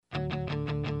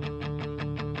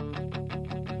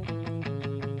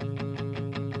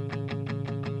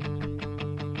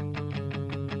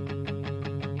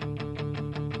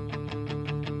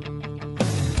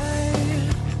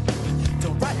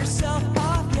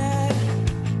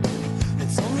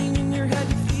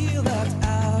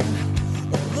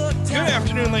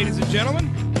afternoon, ladies and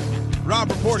gentlemen. Rob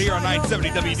Report here on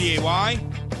 970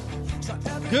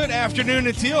 WDAY. Good afternoon,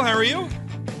 Natil. How are you?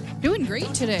 Doing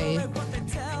great today.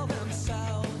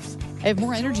 I have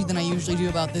more energy than I usually do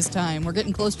about this time. We're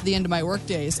getting close to the end of my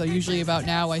workday, so usually about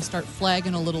now I start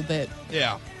flagging a little bit.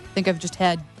 Yeah. I think I've just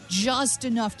had just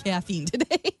enough caffeine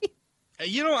today.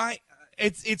 You know,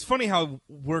 it's funny how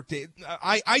workday.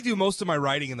 I do most of my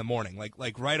writing in the morning.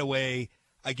 Like right away,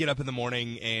 I get up in the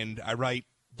morning and I write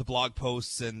the blog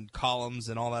posts and columns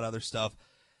and all that other stuff.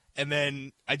 And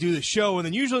then I do the show, and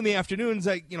then usually in the afternoons,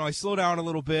 I slow down a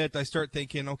little bit. I start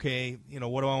thinking, okay,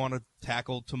 what do I want to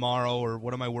tackle tomorrow, or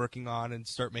what am I working on, and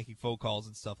start making phone calls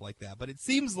and stuff like that. But it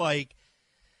seems like,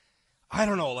 I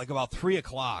don't know, like about 3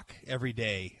 o'clock every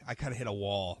day, I kind of hit a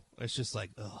wall. It's just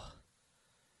like, ugh.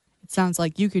 It sounds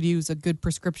like you could use a good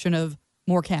prescription of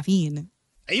more caffeine.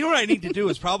 You know what I need to do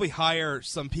is probably hire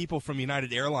some people from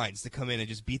United Airlines to come in and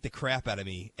just beat the crap out of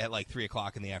me at like 3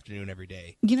 o'clock in the afternoon every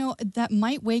day. That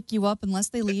might wake you up unless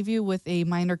they leave you with a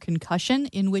minor concussion,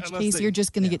 in which case you're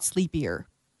just going to get sleepier.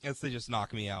 Unless they just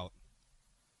knock me out.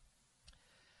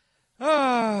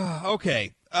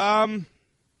 Okay. All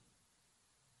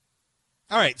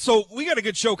right, so we got a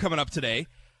good show coming up today.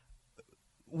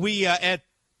 We, at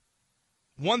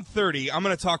 1:30, I'm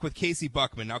going to talk with Casey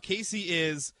Buckman. Now, Casey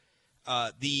is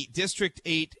the District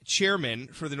 8 chairman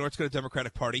for the North Dakota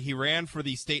Democratic Party. He ran for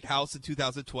the state house in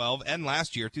 2012 and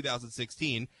last year,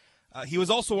 2016. He was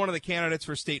also one of the candidates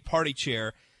for state party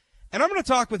chair. And I'm going to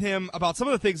talk with him about some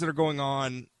of the things that are going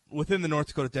on within the North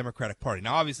Dakota Democratic Party.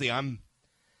 Now, obviously, I'm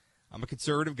a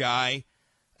conservative guy.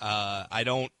 I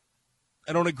don't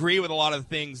agree with a lot of the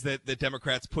things that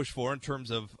Democrats push for in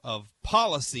terms of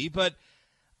policy, but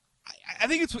I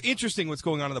think it's interesting what's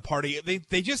going on in the party.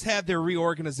 They just had their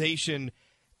reorganization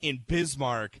in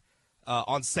Bismarck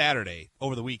on Saturday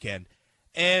over the weekend,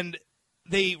 and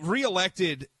they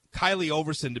reelected Kylie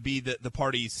Overson to be the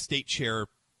party's state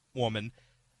chairwoman.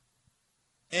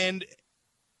 And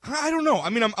I don't know.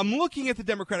 I mean, I'm looking at the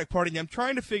Democratic Party, and I'm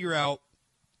trying to figure out,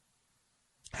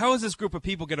 how is this group of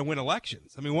people going to win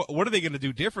elections? I mean, what are they going to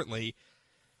do differently?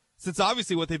 Since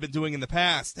obviously what they've been doing in the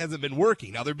past hasn't been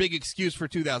working. Now, their big excuse for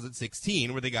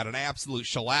 2016, where they got an absolute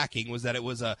shellacking, was that it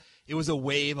was a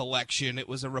wave election. It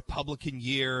was a Republican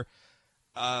year.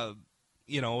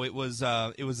 It was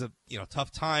a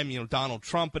tough time. Donald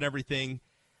Trump and everything.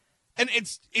 And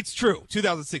it's true.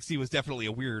 2016 was definitely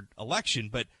a weird election,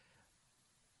 but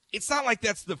it's not like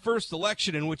that's the first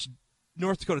election in which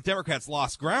North Dakota Democrats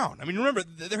lost ground. I mean, remember,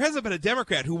 there hasn't been a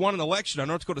Democrat who won an election on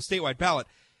North Dakota statewide ballot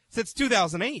since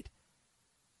 2008.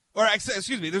 Or,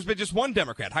 excuse me, there's been just one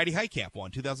Democrat, Heidi Heitkamp, won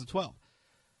 2012.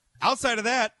 Outside of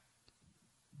that,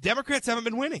 Democrats haven't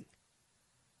been winning.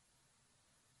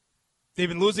 They've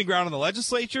been losing ground in the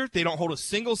legislature. They don't hold a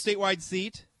single statewide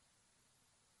seat.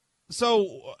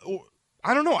 So,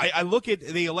 I don't know. I look at,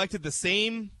 they elected the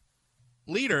same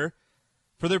leader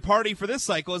for their party for this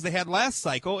cycle as they had last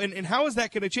cycle, and how is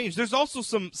that going to change? There's also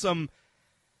some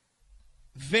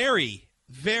very,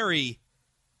 very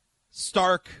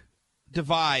stark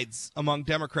divides among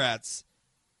Democrats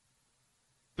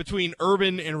between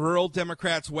urban and rural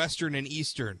Democrats, Western and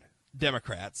Eastern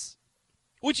Democrats,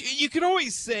 which you can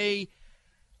always say,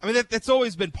 I mean, that's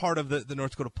always been part of the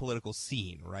North Dakota political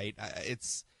scene, right?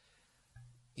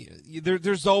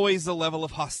 There's always a level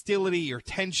of hostility or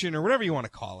tension or whatever you want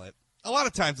to call it. A lot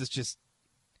of times it's just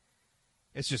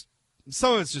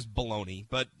some of it's just baloney,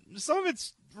 but some of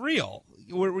it's real,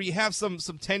 where you have some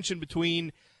tension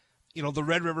between, the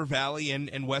Red River Valley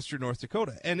and Western North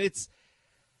Dakota. And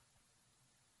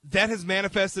that has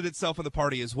manifested itself in the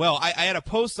party as well. I had a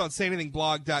post on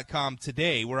sayanythingblog.com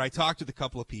today where I talked with a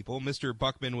couple of people. Mr.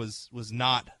 Buckman was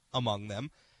not among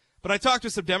them. But I talked to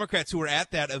some Democrats who were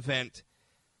at that event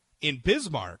in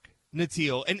Bismarck,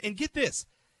 Natil, and get this.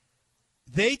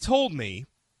 They told me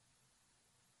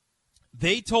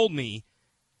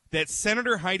that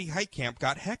Senator Heidi Heitkamp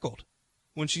got heckled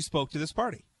when she spoke to the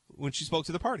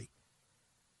party.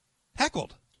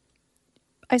 Heckled.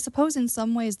 I suppose in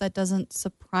some ways that doesn't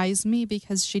surprise me,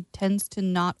 because she tends to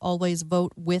not always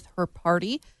vote with her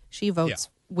party. She votes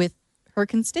with her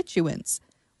constituents,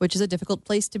 which is a difficult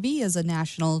place to be as a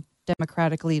national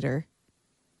Democratic leader.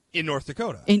 In North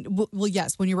Dakota. Well,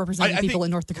 yes, when you're representing people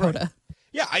in North Dakota. Right.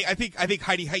 Yeah, I think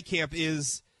Heidi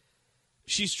Heitkamp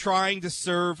she's trying to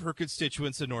serve her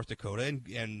constituents in North Dakota,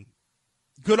 and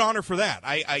good on her for that.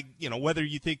 Whether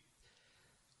you think,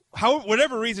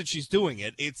 whatever reason she's doing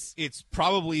it, it's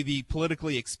probably the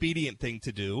politically expedient thing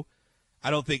to do.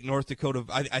 I don't think North Dakota,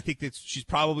 I think that she's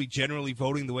probably generally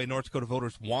voting the way North Dakota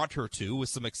voters want her to, with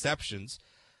some exceptions.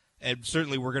 And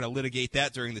certainly we're going to litigate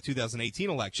that during the 2018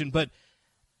 election. But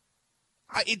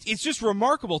it's just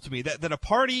remarkable to me that a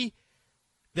party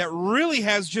that really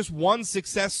has just one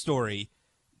success story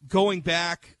going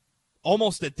back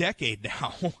almost a decade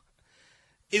now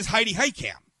is Heidi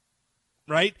Heitkamp,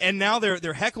 right? And now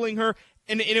they're heckling her.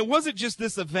 And it wasn't just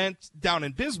this event down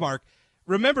in Bismarck.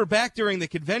 Remember back during the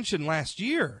convention last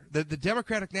year, the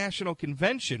Democratic National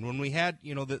Convention, when we had,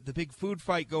 the big food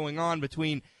fight going on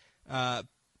between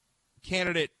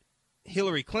candidate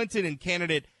Hillary Clinton and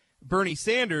candidate Bernie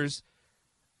Sanders,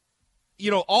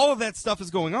 all of that stuff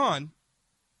is going on.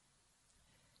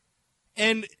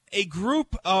 And a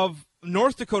group of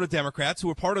North Dakota Democrats who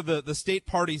were part of the state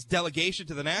party's delegation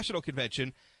to the national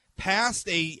convention passed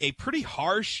a pretty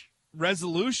harsh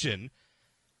resolution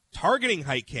targeting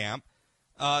Heitkamp,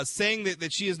 saying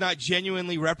that she is not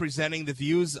genuinely representing the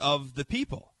views of the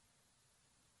people.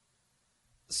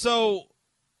 So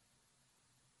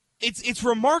it's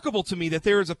remarkable to me that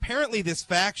there is apparently this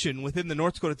faction within the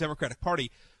North Dakota Democratic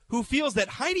Party who feels that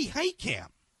Heidi Heitkamp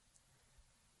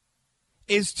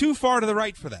is too far to the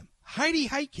right for them. Heidi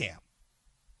Heitkamp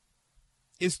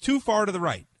is too far to the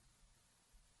right.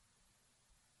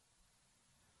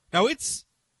 Now,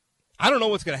 I don't know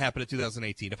what's going to happen in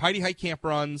 2018. If Heidi Heitkamp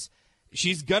runs,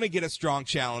 she's going to get a strong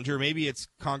challenger. Maybe it's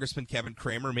Congressman Kevin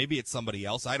Cramer. Maybe it's somebody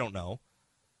else. I don't know.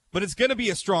 But it's going to be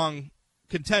a strong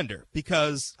contender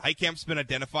because Heitkamp's been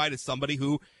identified as somebody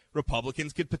who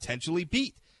Republicans could potentially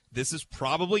beat. This is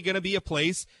probably going to be a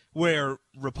place where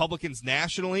Republicans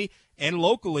nationally and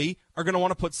locally are going to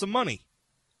want to put some money.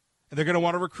 And they're going to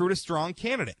want to recruit a strong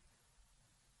candidate.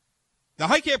 Now,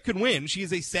 Heitkamp can win. She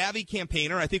is a savvy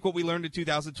campaigner. I think what we learned in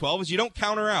 2012 is you don't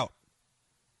count her out.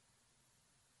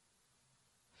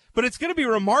 But it's going to be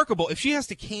remarkable if she has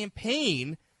to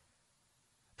campaign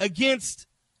against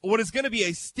what is going to be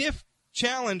a stiff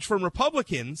challenge from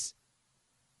Republicans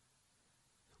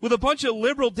with a bunch of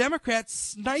liberal Democrats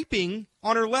sniping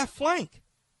on her left flank.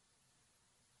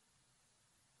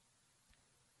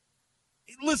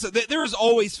 Listen, there is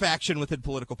always faction within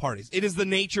political parties. It is the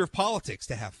nature of politics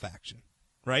to have faction,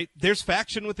 right? There's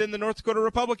faction within the North Dakota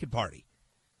Republican Party.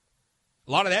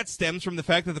 A lot of that stems from the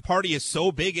fact that the party is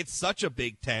so big, it's such a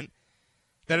big tent,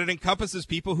 that it encompasses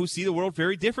people who see the world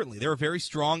very differently. There are very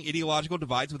strong ideological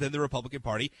divides within the Republican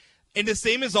Party. And the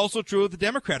same is also true of the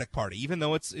Democratic Party, even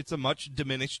though it's a much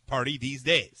diminished party these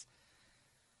days.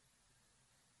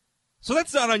 So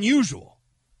that's not unusual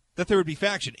that there would be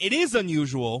faction. It is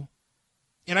unusual,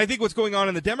 and I think what's going on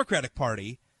in the Democratic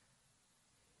Party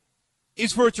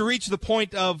is for it to reach the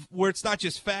point of where it's not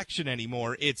just faction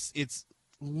anymore, it's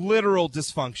literal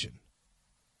dysfunction.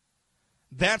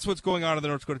 That's what's going on in the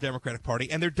North Dakota Democratic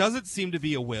Party, and there doesn't seem to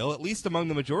be a will, at least among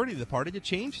the majority of the party, to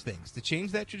change things, to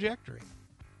change that trajectory.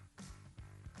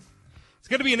 It's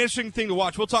going to be an interesting thing to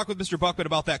watch. We'll talk with Mr. Buckman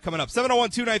about that coming up.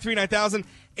 701-293-9000,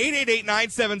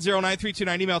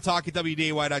 888-970-9329, email talk at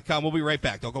WDAY.com. We'll be right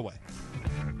back. Don't go away.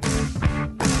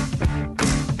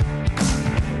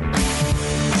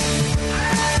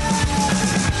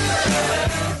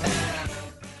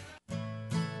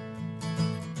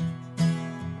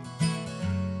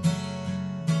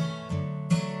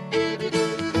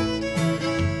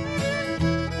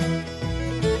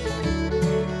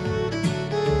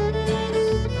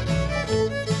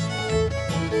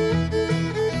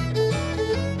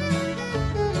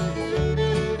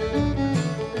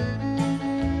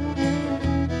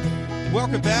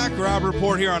 Welcome back. Rob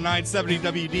Report here on 970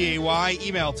 WDAY.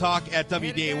 Email talk at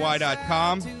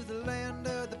WDAY.com.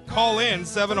 Call in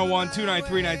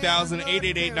 701-293-9000,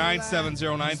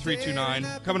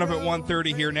 888-970-9329. Coming up at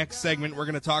 1:30 here, next segment, we're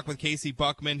going to talk with Casey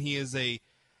Buckman. He is a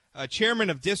chairman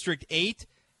of District 8,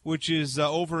 which is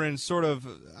over in sort of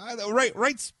right,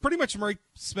 pretty much right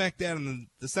smack down in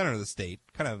the center of the state,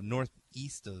 kind of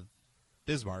northeast of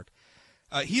Bismarck.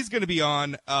 He's going to be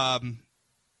on,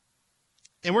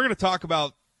 and we're going to talk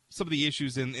about some of the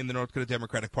issues in the North Dakota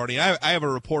Democratic Party. I have a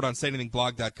report on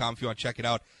sayanythingblog.com if you want to check it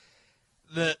out.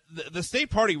 The state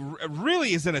party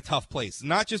really is in a tough place,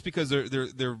 not just because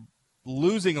they're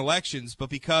losing elections, but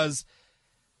because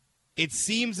it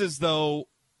seems as though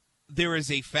there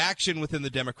is a faction within the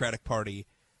Democratic Party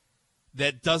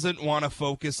that doesn't want to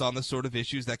focus on the sort of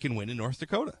issues that can win in North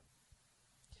Dakota.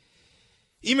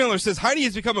 Emailer says, Heidi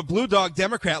has become a blue dog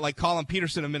Democrat like Colin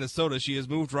Peterson of Minnesota. She has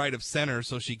moved right of center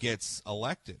so she gets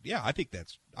elected. Yeah, I think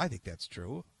that's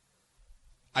true.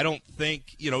 I don't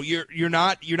think, you're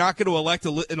not going to elect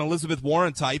an Elizabeth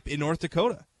Warren type in North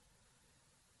Dakota.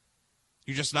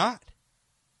 You're just not.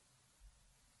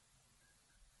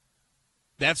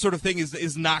 That sort of thing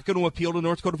is not going to appeal to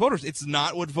North Dakota voters. It's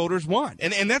not what voters want.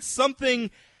 And that's something,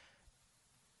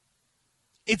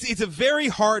 it's a very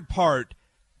hard part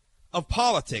of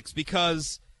politics,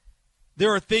 because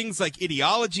there are things like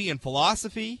ideology and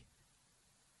philosophy,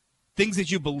 things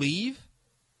that you believe,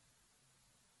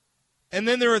 and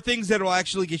then there are things that will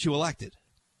actually get you elected.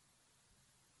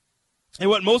 And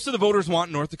what most of the voters want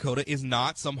in North Dakota is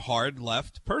not some hard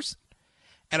left person.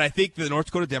 And I think the North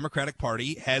Dakota Democratic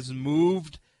Party has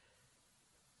moved,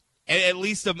 at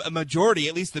least a majority,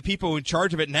 at least the people in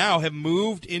charge of it now, have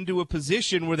moved into a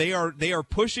position where they are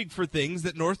pushing for things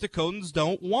that North Dakotans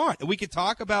don't want. And we could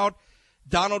talk about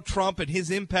Donald Trump and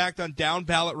his impact on down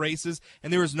ballot races,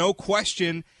 and there is no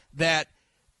question that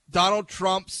Donald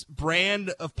Trump's brand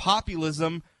of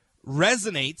populism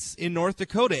resonates in North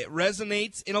Dakota. It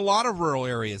resonates in a lot of rural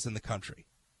areas in the country.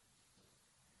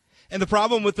 And the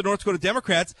problem with the North Dakota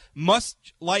Democrats,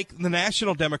 much like the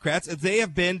national Democrats, is they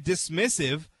have been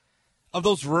dismissive of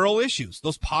those rural issues,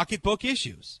 those pocketbook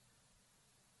issues.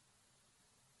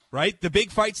 Right? The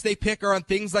big fights they pick are on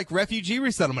things like refugee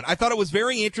resettlement. I thought it was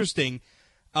very interesting,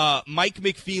 Mike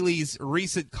McFeely's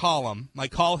recent column, my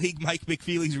colleague Mike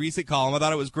McFeely's recent column, I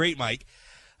thought it was great, Mike,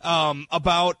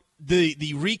 about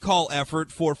the recall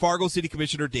effort for Fargo City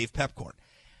Commissioner Dave Pepcorn.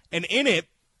 And in it,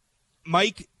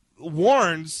 Mike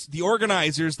warns the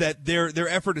organizers that their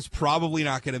effort is probably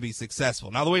not going to be successful.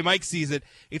 Now, the way Mike sees it,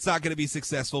 it's not going to be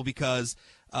successful because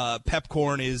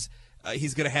Pepcorn is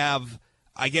he's going to have,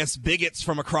 I guess, bigots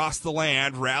from across the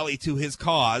land rally to his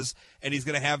cause, and he's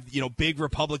going to have, big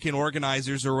Republican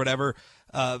organizers or whatever,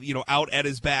 out at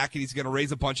his back, and he's going to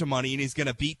raise a bunch of money, and he's going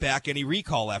to beat back any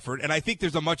recall effort. And I think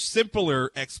there's a much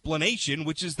simpler explanation,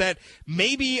 which is that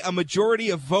maybe a majority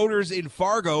of voters in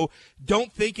Fargo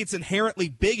don't think it's inherently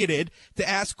bigoted to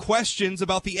ask questions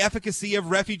about the efficacy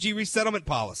of refugee resettlement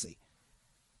policy.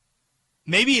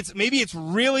 Maybe it's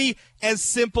really as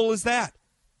simple as that.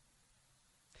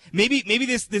 Maybe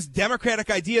this democratic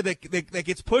idea that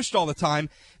gets pushed all the time,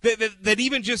 that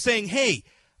even just saying, hey,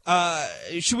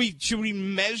 should we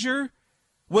measure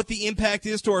what the impact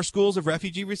is to our schools of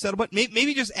refugee resettlement?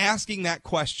 Maybe just asking that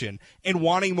question and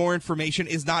wanting more information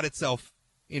is not itself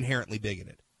inherently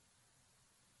bigoted.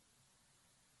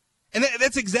 And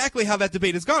that's exactly how that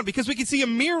debate has gone, because we can see a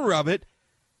mirror of it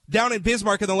down in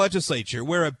Bismarck in the legislature,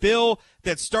 where a bill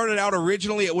that started out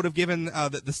originally, it would have given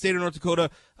the state of North Dakota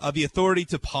the authority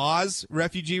to pause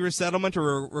refugee resettlement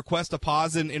or request a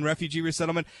pause in refugee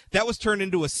resettlement. That was turned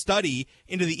into a study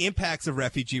into the impacts of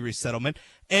refugee resettlement,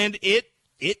 and it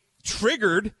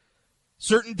triggered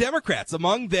certain Democrats,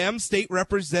 among them State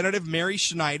Representative Mary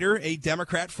Schneider, a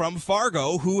Democrat from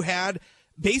Fargo, who had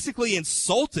basically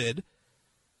insulted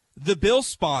the bill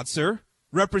sponsor,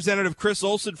 Representative Chris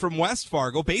Olson from West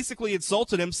Fargo, basically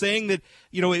insulted him, saying that,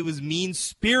 it was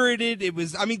mean-spirited. It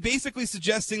was, basically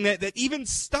suggesting that even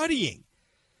studying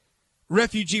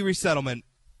refugee resettlement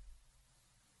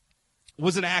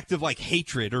was an act of,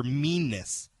 hatred or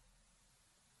meanness.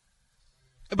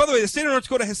 And by the way, the state of North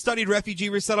Dakota has studied refugee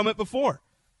resettlement before.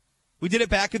 We did it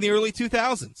back in the early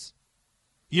 2000s.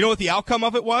 You know what the outcome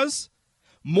of it was?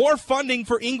 More funding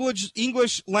for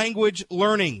English language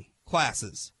learning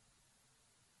classes.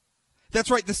 That's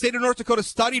right. The state of North Dakota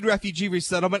studied refugee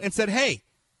resettlement and said, hey,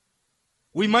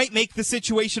 we might make the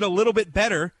situation a little bit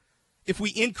better if we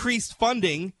increased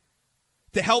funding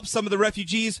to help some of the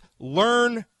refugees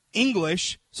learn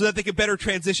English so that they could better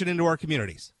transition into our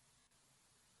communities.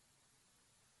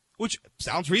 Which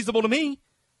sounds reasonable to me,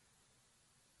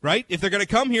 right? If they're going to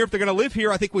come here, if they're going to live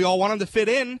here, I think we all want them to fit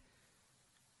in.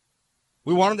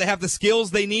 We want them to have the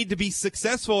skills they need to be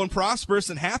successful and prosperous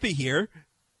and happy here.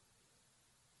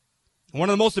 One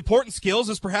of the most important skills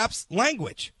is perhaps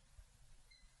language.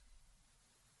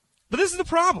 But this is the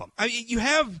problem. You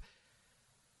have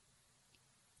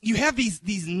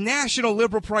these national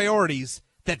liberal priorities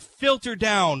that filter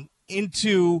down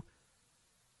into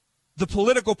the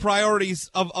political priorities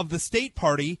of the state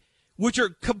party, which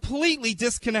are completely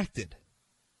disconnected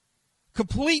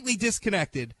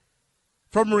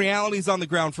from realities on the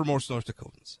ground for most North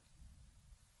Dakotans.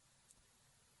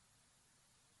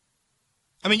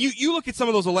 You look at some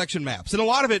of those election maps, and a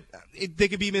lot of they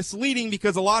could be misleading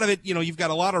because a lot of it, you've got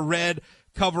a lot of red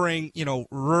covering,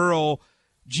 rural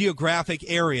geographic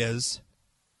areas.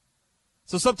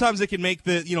 So sometimes it can make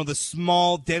the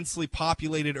small, densely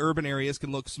populated urban areas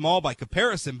can look small by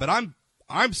comparison. But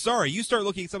I'm sorry, you start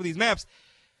looking at some of these maps,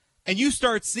 and you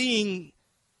start seeing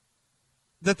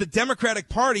that the Democratic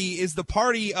Party is the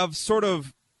party of sort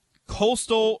of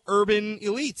coastal urban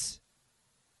elites.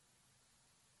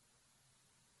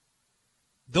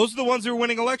 Those are the ones who are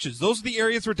winning elections. Those are the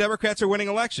areas where Democrats are winning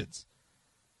elections.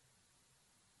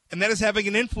 And that is having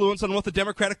an influence on what the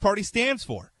Democratic Party stands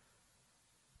for.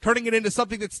 turning it into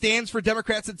something that stands for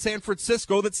Democrats in San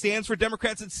Francisco, that stands for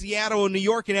Democrats in Seattle and New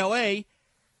York and L.A.,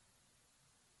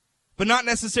 but not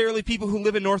necessarily people who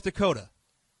live in North Dakota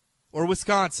or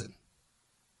Wisconsin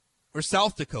or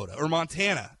South Dakota or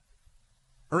Montana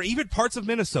or even parts of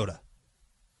Minnesota.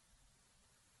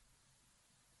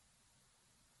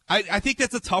 I think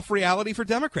that's a tough reality for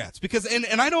Democrats because, and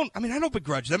I don't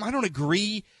begrudge them. I don't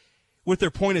agree with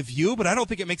their point of view, but I don't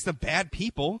think it makes them bad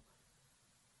people.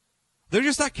 They're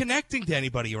just not connecting to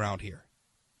anybody around here.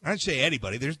 I don't say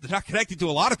anybody. They're not connecting to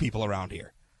a lot of people around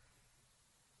here.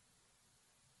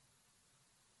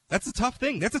 That's a tough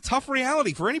thing. That's a tough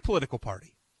reality for any political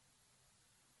party.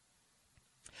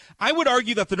 I would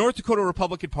argue that the North Dakota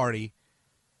Republican Party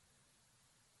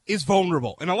is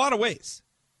vulnerable in a lot of ways,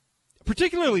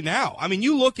 particularly now. I mean,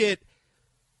 you look at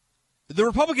the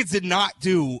Republicans did not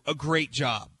do a great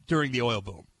job during the oil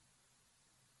boom.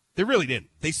 They really didn't.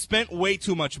 They spent way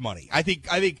too much money. I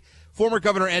think former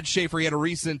Governor Ed Schaefer, he had a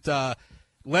recent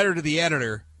letter to the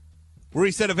editor where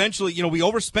he said eventually, we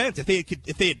overspent. If they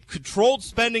had controlled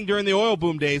spending during the oil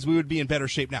boom days, we would be in better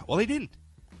shape now. Well, they didn't.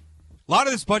 A lot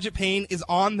of this budget pain is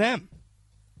on them.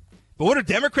 But what are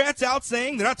Democrats out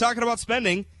saying? They're not talking about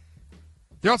spending.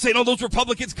 They're out saying, oh, those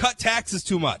Republicans cut taxes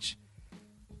too much.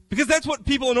 Because that's what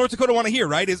people in North Dakota want to hear,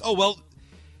 right? Is, oh, well,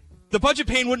 the budget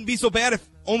pain wouldn't be so bad if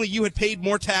only you had paid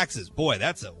more taxes. Boy,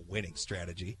 that's a winning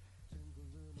strategy.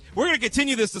 We're going to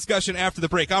continue this discussion after the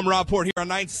break. I'm Rob Port here on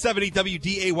 970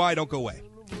 WDAY. Don't go away.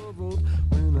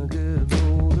 When I get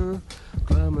older,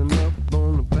 climbing up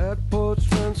on the back porch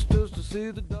fence just to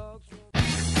see the dogs.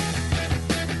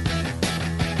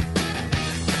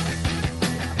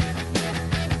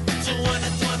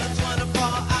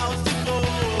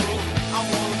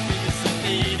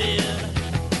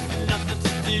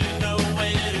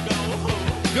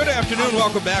 Good afternoon.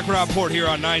 Welcome back. Rob Port here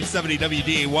on 970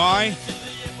 WDAY.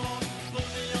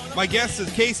 My guest is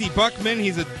Casey Buckman.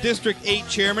 He's a District 8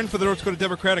 chairman for the North Dakota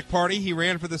Democratic Party. He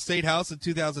ran for the State House in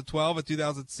 2012 and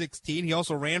 2016. He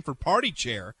also ran for party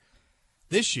chair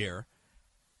this year,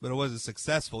 but it wasn't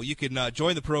successful. You can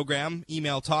join the program.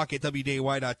 Email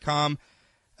talk@wday.com.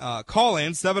 Call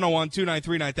in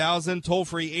 701-293-9000. Toll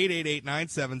free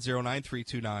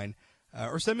 888-970-9329.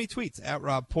 Or send me tweets at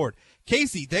Rob Port.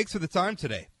 Casey, thanks for the time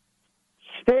today.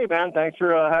 Hey, man. Thanks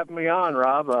for having me on,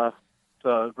 Rob.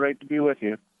 It's great to be with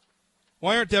you.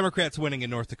 Why aren't Democrats winning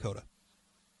in North Dakota?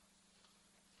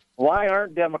 Why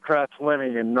aren't Democrats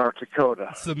winning in North Dakota?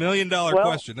 It's a $1 million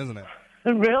question, isn't it?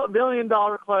 $1 million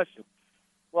question.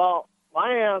 Well,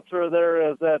 my answer there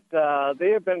is that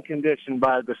they have been conditioned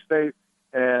by the state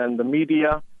and the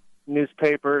media,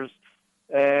 newspapers,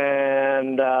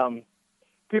 and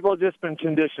people have just been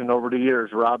conditioned over the years,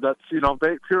 Rob. That's,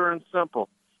 pure and simple.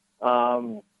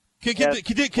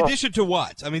 Conditioned to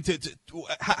what? I mean,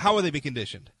 how are they being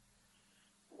conditioned?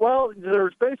 Well,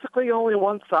 there's basically only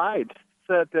one side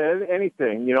set to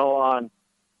anything, on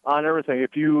everything.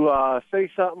 If you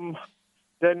say something,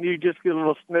 then you just get a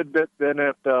little snippet. Then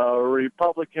if the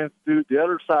Republicans do, the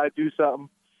other side do something,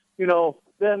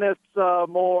 then it's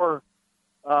more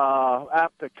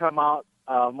apt to come out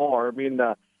more. I mean,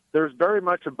 there's very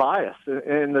much a bias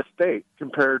in the state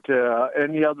compared to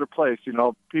any other place.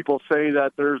 People say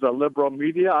that there's a liberal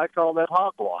media. I call that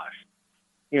hogwash.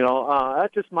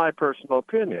 That's just my personal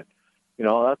opinion.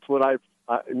 That's what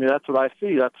that's what I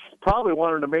see. That's probably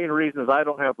one of the main reasons I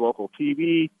don't have local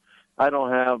TV. I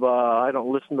don't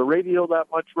listen to radio that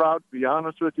much, Rob, to be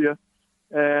honest with you.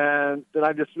 And then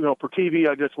I just, for TV,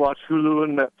 I just watch Hulu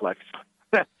and Netflix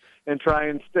and try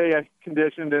and stay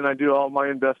conditioned. And I do all my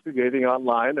investigating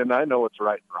online, and I know what's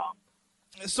right and wrong.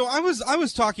 So I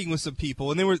was talking with some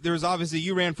people, and there was obviously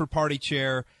you ran for party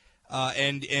chair,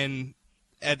 and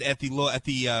at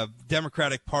the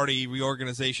Democratic Party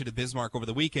reorganization of Bismarck over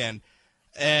the weekend,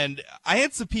 and I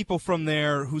had some people from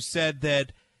there who said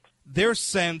that their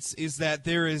sense is that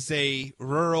there is a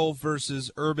rural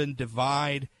versus urban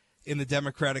divide in the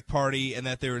Democratic Party, and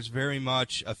that there is very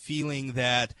much a feeling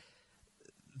that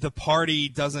the party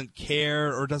doesn't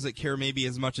care maybe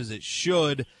as much as it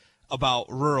should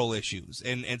about rural issues,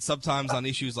 and sometimes on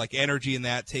issues like energy and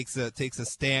that takes a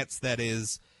stance that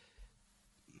is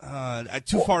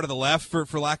too far to the left,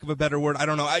 for lack of a better word. I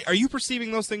don't know. Are you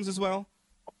perceiving those things as well?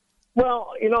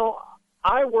 Well,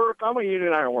 I'm a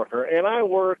union iron worker, and I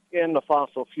work in the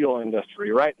fossil fuel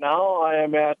industry. Right now, I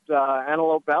am at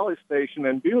Antelope Valley Station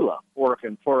in Beulah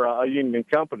working for a union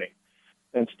company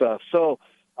and stuff. So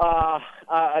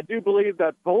I do believe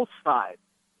that both sides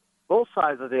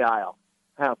of the aisle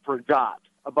have forgot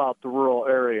about the rural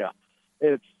area.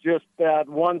 It's just that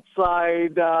one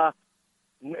side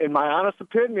in my honest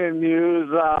opinion, use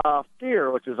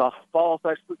fear, which is a false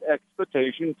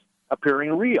expectation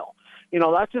appearing real.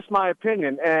 That's just my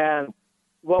opinion. And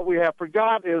what we have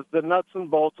forgot is the nuts and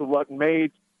bolts of what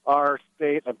made our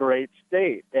state a great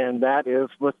state, and that is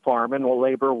with farm and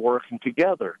labor working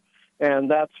together. And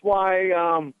that's why,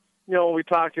 we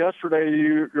talked yesterday,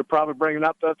 you're probably bringing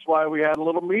up, that's why we had a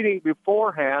little meeting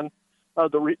beforehand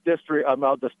of the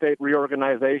the state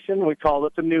reorganization. We called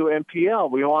it the new MPL.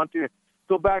 We want to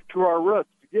go back to our roots,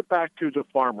 to get back to the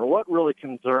farmer, what really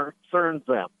concerns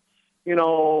them.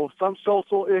 Some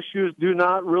social issues do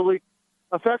not really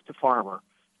affect the farmer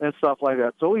and stuff like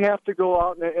that. So we have to go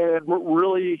out and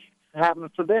really happen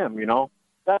for them,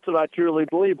 That's what I truly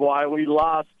believe, why we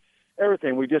lost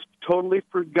everything. We just totally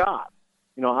forgot.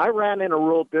 I ran in a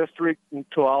rural district in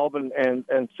 12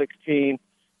 and 16,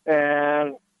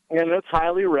 and it's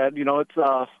highly red. It's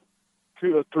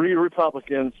 2 or 3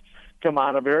 Republicans come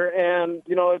out of here, and,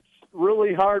 it's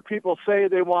really hard. People say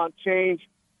they want change,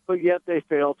 but yet they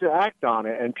fail to act on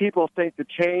it. And people think the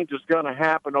change is going to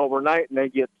happen overnight, and they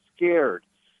get scared.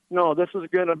 No, this is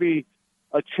going to be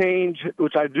a change,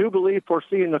 which I do believe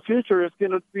foresee in the future is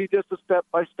going to be just a step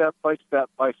by step by step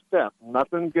by step.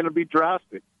 Nothing's going to be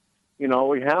drastic.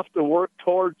 We have to work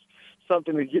towards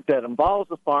something that involves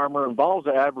the farmer, involves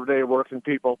the everyday working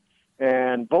people,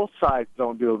 and both sides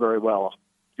don't do a very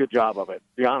good job of it,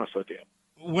 to be honest with you.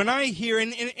 When I hear,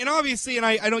 and obviously, and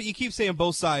I know you keep saying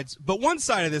both sides, but one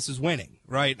side of this is winning,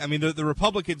 right? I mean, the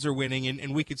Republicans are winning,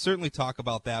 and we could certainly talk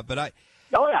about that, but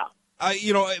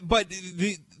but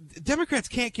the Democrats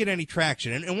can't get any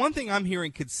traction. And one thing I'm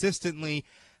hearing consistently,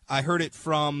 I heard it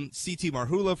from C.T.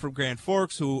 Marhula from Grand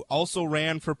Forks, who also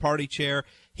ran for party chair.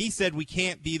 He said we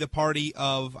can't be the party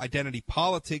of identity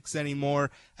politics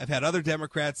anymore. I've had other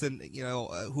Democrats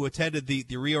who attended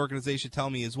the reorganization tell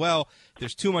me as well,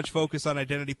 there's too much focus on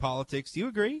identity politics. Do you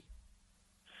agree?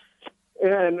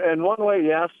 And one way,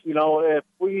 yes.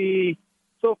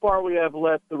 So far we have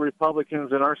let the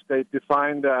Republicans in our state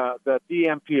define the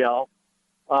DMPL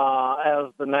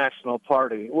as the national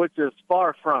party, which is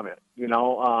far from it. We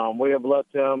have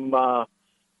let them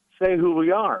say who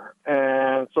we are.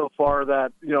 And so far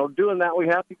that, doing that, we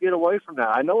have to get away from that.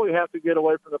 I know we have to get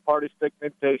away from the party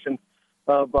stigmatization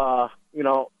of,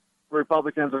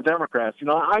 Republicans or Democrats.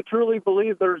 I truly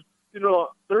believe there is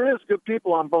good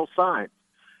people on both sides.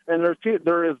 And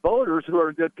there is voters who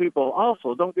are good people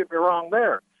also. Don't get me wrong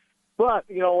there. But,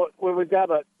 when we got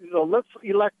to, let's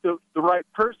elect the right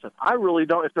person. I really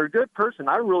don't. If they're a good person,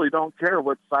 I really don't care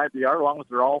what side they are, as long as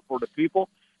they're all for the people.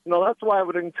 That's why I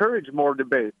would encourage more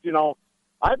debate.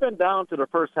 I've been down to the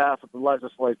first half of the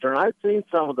legislature, and I've seen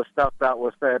some of the stuff that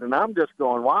was said, and I'm just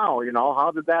going, wow,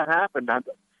 how did that happen?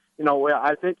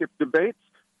 I think if debates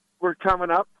were coming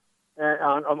up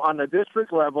on the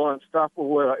district level and stuff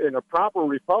in a proper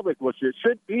republic, which it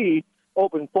should be,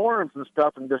 open forums and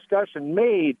stuff and discussion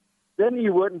made, then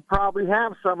you wouldn't probably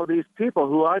have some of these people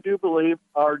who I do believe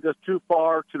are just too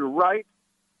far to the right.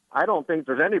 I don't think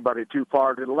there's anybody too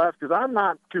far to the left, because I'm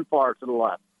not too far to the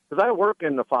left, because I work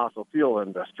in the fossil fuel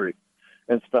industry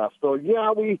and stuff. So,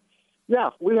 we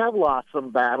have lost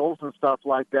some battles and stuff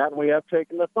like that, and we have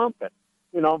taken the thumping,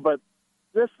 but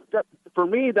for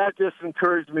me, that just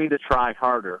encouraged me to try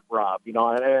harder, Rob,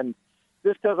 and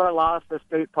just because I lost the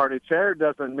state party chair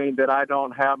doesn't mean that I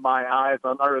don't have my eyes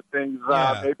on other things,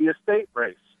 maybe a state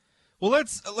race. Well,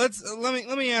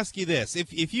 let me ask you this: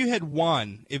 if you had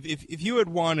won, if you had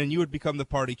won and you had become the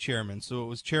party chairman, so it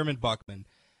was Chairman Buckman,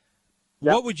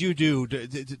 yep, what would you do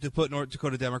to put North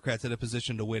Dakota Democrats in a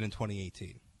position to win in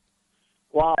 2018?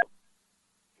 Well,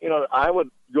 I would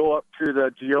go up to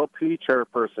the GOP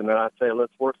chairperson and I'd say,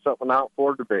 let's work something out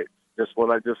for debate. Just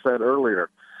what I just said earlier.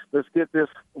 Let's get this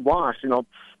washed.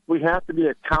 We have to be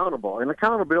accountable, and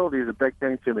accountability is a big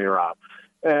thing to me, Rob.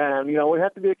 And, we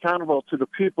have to be accountable to the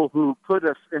people who put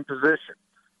us in position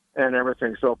and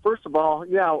everything. So, first of all,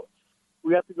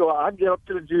 we have to go. I'd get up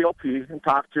to the GOP and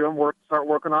talk to them, start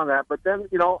working on that. But then,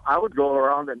 I would go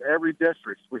around in every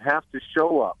district. We have to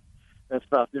show up and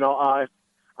stuff.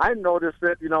 I noticed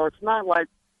that, it's not like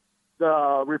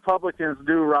the Republicans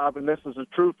do, Rob, and this is a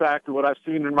true fact of what I've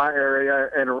seen in my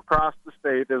area and across the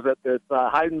state, is that it's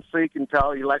hide and seek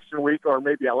until election week or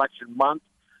maybe election month,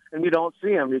 and you don't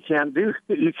see them. You can't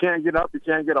get up. You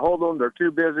can't get a hold of them. They're too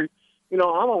busy.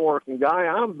 I'm a working guy.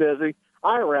 I'm busy.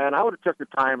 I would have took the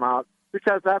time out,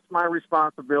 because that's my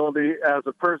responsibility as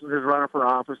a person who's running for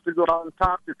office, to go out and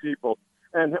talk to people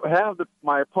and have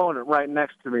my opponent right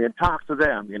next to me and talk to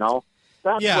them,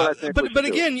 That's Yeah, what I think. but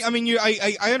again, I mean,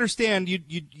 I understand you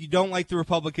don't like the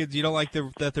Republicans, you don't like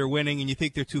that they're winning, and you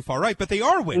think they're too far right, but they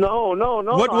are winning. No.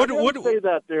 What I didn't say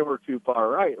that they were too far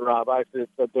right, Rob. I said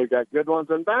that they got good ones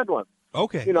and bad ones.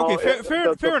 Okay, You know, okay,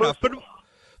 fair enough. first-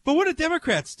 But what do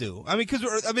Democrats do? I mean, because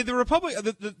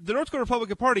the North Dakota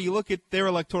Republican Party, you look at their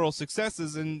electoral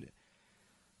successes, and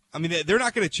I mean, they're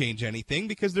not going to change anything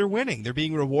because they're winning. They're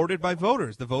being rewarded by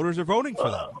voters. The voters are voting for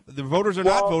them. The voters are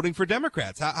not voting for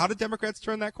Democrats. How did Democrats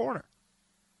turn that corner?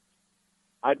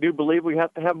 I do believe we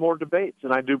have to have more debates,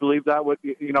 and I do believe that would,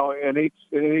 in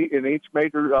each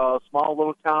major small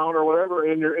little town or whatever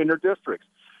in your districts,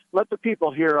 let the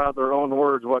people hear out of their own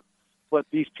words what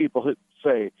these people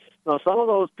say. Now, some of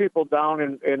those people down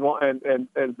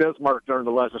in Bismarck during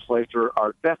the legislature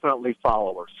are definitely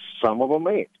followers. Some of them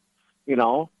ain't.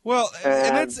 Well,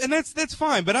 and that's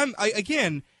fine. But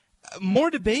again, more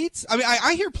debates. I mean,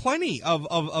 I hear plenty of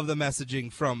the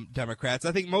messaging from Democrats.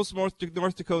 I think most North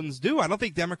Dakotans do. I don't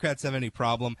think Democrats have any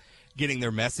problem getting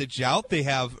their message out. They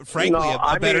have, frankly,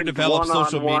 a better developed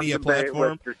social media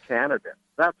platform. With your candidate.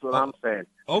 That's what I'm saying.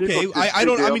 Okay, I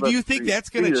don't. I mean, do you think that's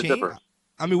going to change?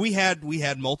 I mean, we had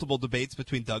multiple debates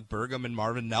between Doug Burgum and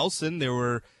Marvin Nelson. There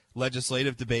were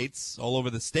legislative debates all over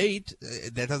the state.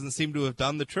 That doesn't seem to have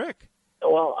done the trick.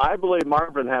 Well, I believe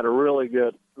Marvin had a really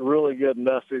good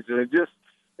message, and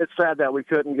it's sad that we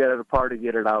couldn't get a party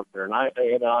get it out there. And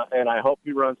I hope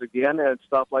he runs again and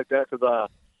stuff like that because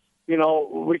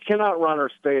we cannot run our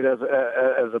state as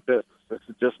a business. This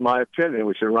is just my opinion.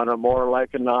 We should run it more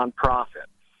like a nonprofit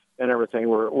and everything.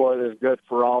 What is good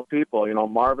for all people.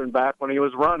 Marvin back when he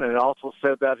was running also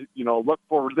said that look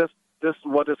for this is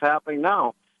what is happening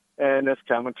now, and it's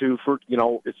coming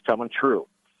it's coming true.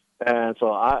 And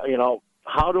so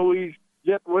how do we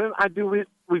get win?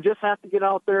 We just have to get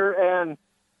out there and,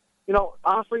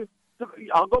 honestly,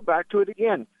 I'll go back to it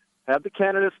again. Have the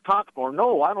candidates talk more.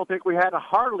 No, I don't think we had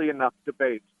hardly enough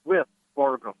debates with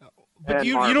Borgum. But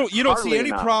you don't see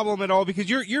any problem at all because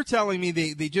you're telling me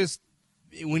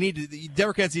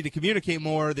Democrats need to communicate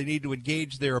more. They need to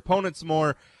engage their opponents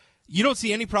more. You don't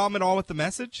see any problem at all with the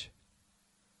message?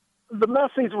 The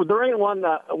message, there ain't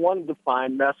one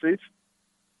defined message.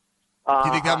 Do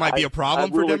you think that might be a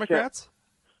problem for Democrats?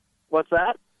 What's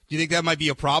that? Do you think that might be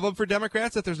a problem for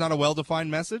Democrats that there's not a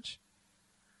well-defined message?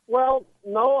 Well,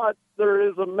 no, there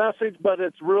is a message, but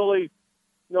it's really,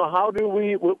 how do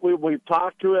we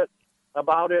talk to it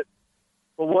about it?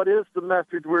 But what is the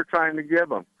message we're trying to give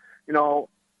them?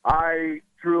 I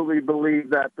truly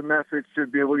believe that the message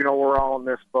should be, we're all in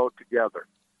this boat together.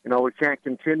 We can't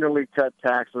continually cut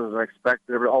taxes and expect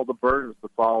all the burdens to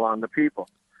fall on the people.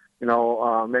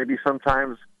 Maybe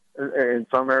sometimes in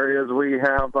some areas we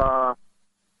have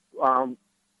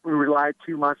we rely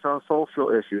too much on social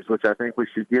issues, which I think we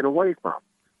should get away from.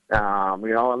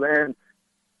 And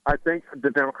I think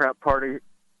the Democrat Party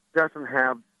doesn't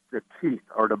have the teeth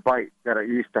or the bite that it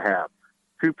used to have.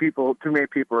 Too many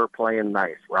people are playing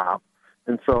nice, Rob.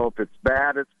 And so if it's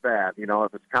bad, it's bad.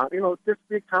 If it's just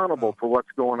be accountable for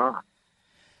what's going on.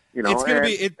 It's going to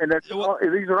be.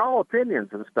 These are all opinions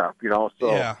and stuff.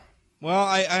 So yeah. Well,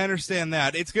 I understand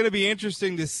that. It's going to be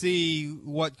interesting to see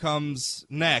what comes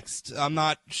next. I'm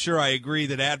not sure I agree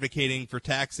that advocating for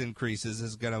tax increases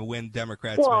is going to win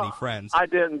Democrats many friends. I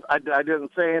didn't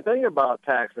say anything about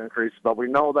tax increases, but we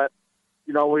know that,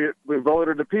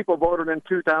 the people voted in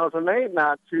 2008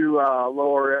 not to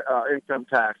lower income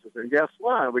taxes. And guess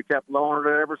what? We kept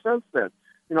lowering it ever since then.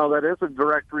 That is a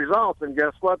direct result. And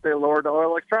guess what? They lowered the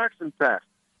oil extraction tax.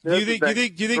 Do you think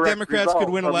Democrats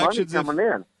could win elections coming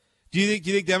in? Do you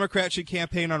think Democrats should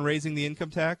campaign on raising the income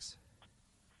tax?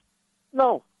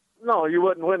 No, you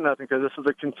wouldn't win nothing because this is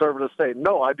a conservative state.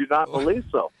 No, I do not believe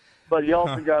so. But you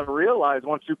also got to realize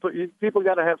once people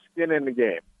got to have skin in the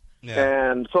game.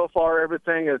 Yeah. And so far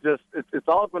everything is just it's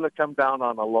all going to come down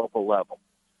on a local level,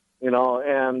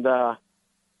 And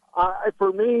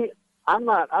for me, I'm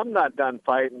not done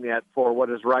fighting yet for what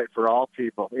is right for all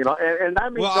people. And I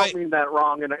mean don't mean that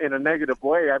wrong in a negative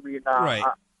way. I mean right.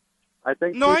 I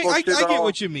think I get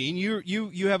what you mean.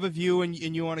 You have a view and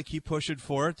you want to keep pushing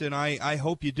for it, and I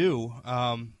hope you do.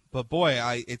 But boy,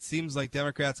 it seems like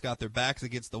Democrats got their backs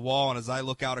against the wall, and as I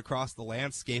look out across the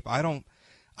landscape, I don't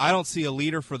see a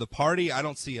leader for the party. I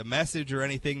don't see a message or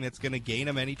anything that's going to gain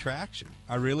them any traction.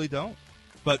 I really don't.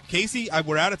 But Casey,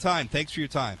 we're out of time. Thanks for your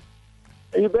time.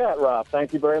 You bet, Rob.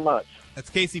 Thank you very much. That's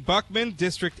Casey Buckman,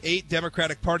 District 8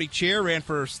 Democratic Party Chair, ran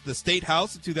for the State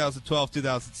House in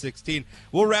 2012-2016.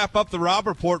 We'll wrap up the Rob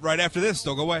Report right after this.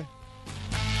 Don't go away.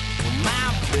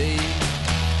 My babe,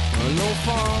 no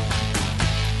fun.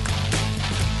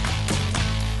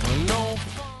 No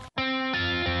fun.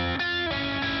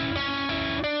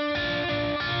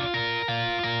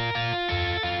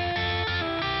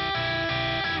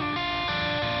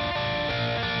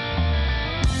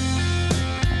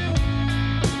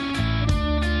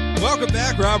 Welcome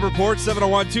back. Rob Report,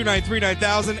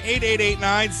 701-293-9000,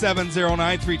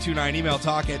 888-9709-329. Email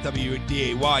talk at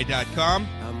WDAY.com.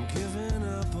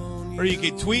 Or you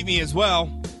can tweet me as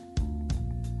well.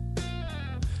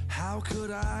 How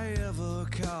could I ever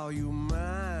call you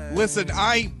mine? Listen,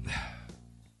 I'm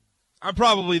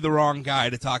probably the wrong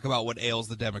guy to talk about what ails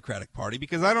the Democratic Party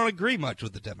because I don't agree much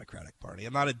with the Democratic Party.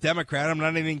 I'm not a Democrat. I'm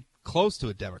not anything close to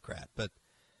a Democrat. But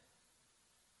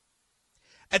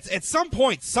at some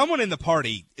point, someone in the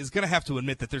party is going to have to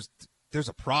admit that there's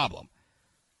a problem,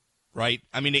 right?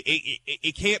 I mean,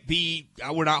 it can't be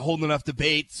we're not holding enough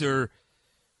debates or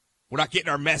we're not getting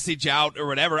our message out or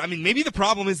whatever. I mean, maybe the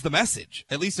problem is the message,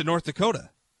 at least in North Dakota.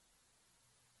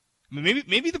 I mean,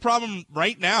 maybe the problem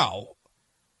right now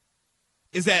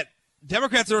is that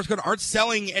Democrats in North Dakota aren't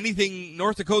selling anything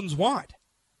North Dakotans want.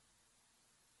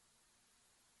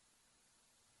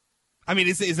 I mean,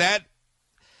 is that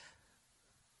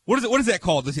what is that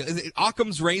called? Is it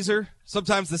Occam's razor?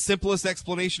 Sometimes the simplest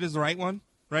explanation is the right one,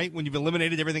 right? When you've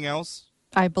eliminated everything else.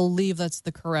 I believe that's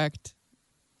the correct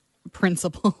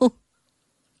principle.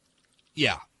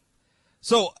 Yeah.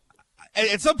 So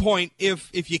at some point,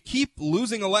 if you keep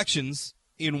losing elections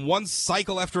in one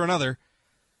cycle after another,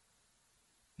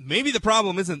 maybe the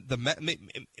problem isn't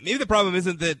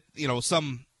that, you know,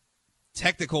 some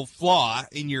technical flaw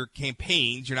in your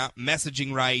campaigns, you're not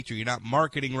messaging right or you're not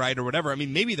marketing right or whatever. I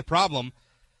mean, maybe the problem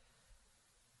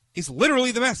is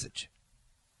literally the message.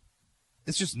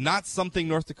 It's just not something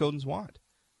North Dakotans want.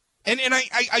 And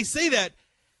I say that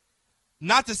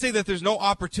not to say that there's no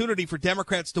opportunity for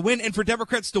Democrats to win and for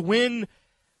Democrats to win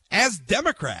as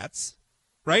Democrats,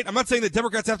 right? I'm not saying that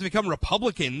Democrats have to become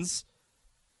Republicans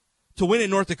to win in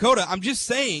North Dakota. I'm just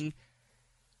saying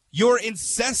your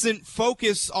incessant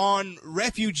focus on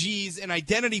refugees and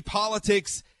identity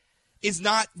politics is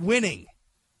not winning.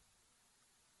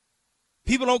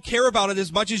 People don't care about it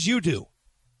as much as you do.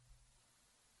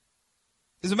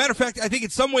 As a matter of fact, I think in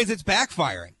some ways it's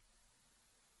backfiring.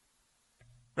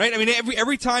 Right? I mean,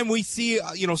 every time we see,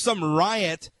 some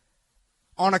riot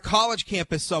on a college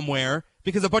campus somewhere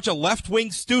because a bunch of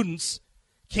left-wing students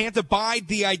can't abide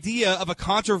the idea of a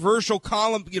controversial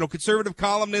conservative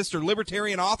columnist or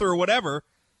libertarian author or whatever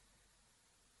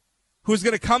who's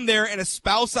going to come there and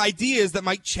espouse ideas that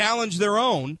might challenge their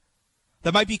own,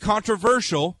 that might be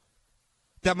controversial,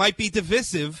 that might be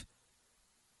divisive,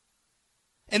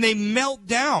 and they melt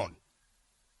down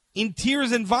in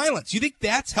tears and violence. You think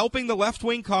that's helping the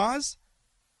left-wing cause?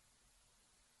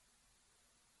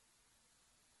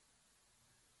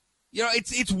 You know,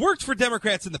 it's worked for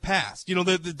Democrats in the past. You know,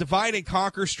 the divide and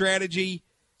conquer strategy,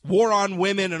 war on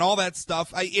women and all that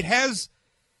stuff. It has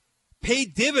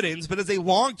paid dividends, but as a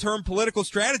long-term political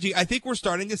strategy, I think we're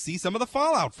starting to see some of the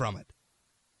fallout from it.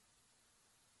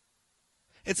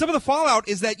 And some of the fallout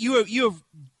is that you have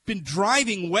been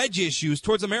driving wedge issues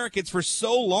towards Americans for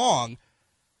so long,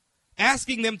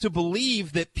 asking them to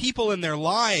believe that people in their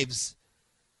lives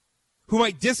who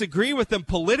might disagree with them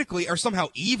politically are somehow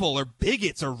evil or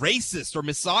bigots or racist or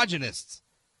misogynists.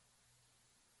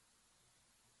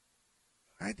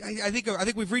 I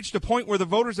think we've reached a point where the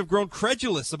voters have grown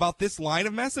credulous about this line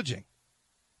of messaging.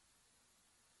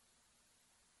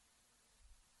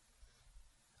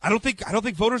 I don't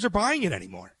think voters are buying it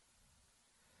anymore.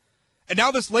 And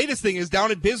now this latest thing is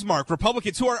down in Bismarck.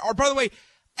 Republicans who are by the way,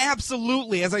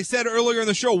 absolutely, as I said earlier in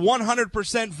the show,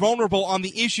 100% vulnerable on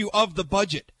the issue of the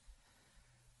budget.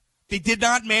 They did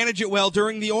not manage it well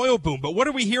during the oil boom. But what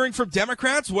are we hearing from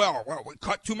Democrats? Well, we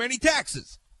cut too many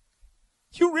taxes.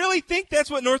 You really think that's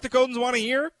what North Dakotans want to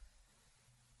hear?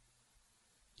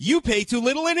 You pay too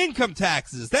little in income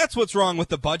taxes. That's what's wrong with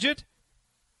the budget.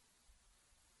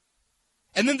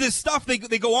 And then this stuff, they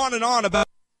go on and on about.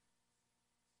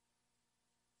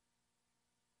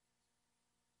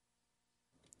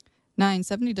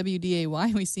 970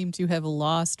 WDAY. We seem to have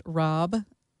lost Rob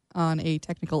on a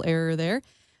technical error there.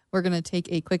 We're going to take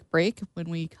a quick break. When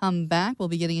we come back, we'll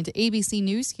be getting into ABC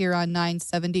News here on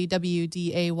 970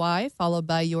 WDAY, followed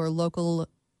by your local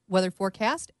weather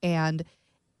forecast and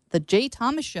the Jay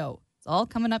Thomas Show. It's all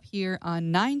coming up here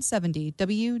on 970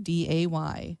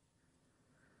 WDAY.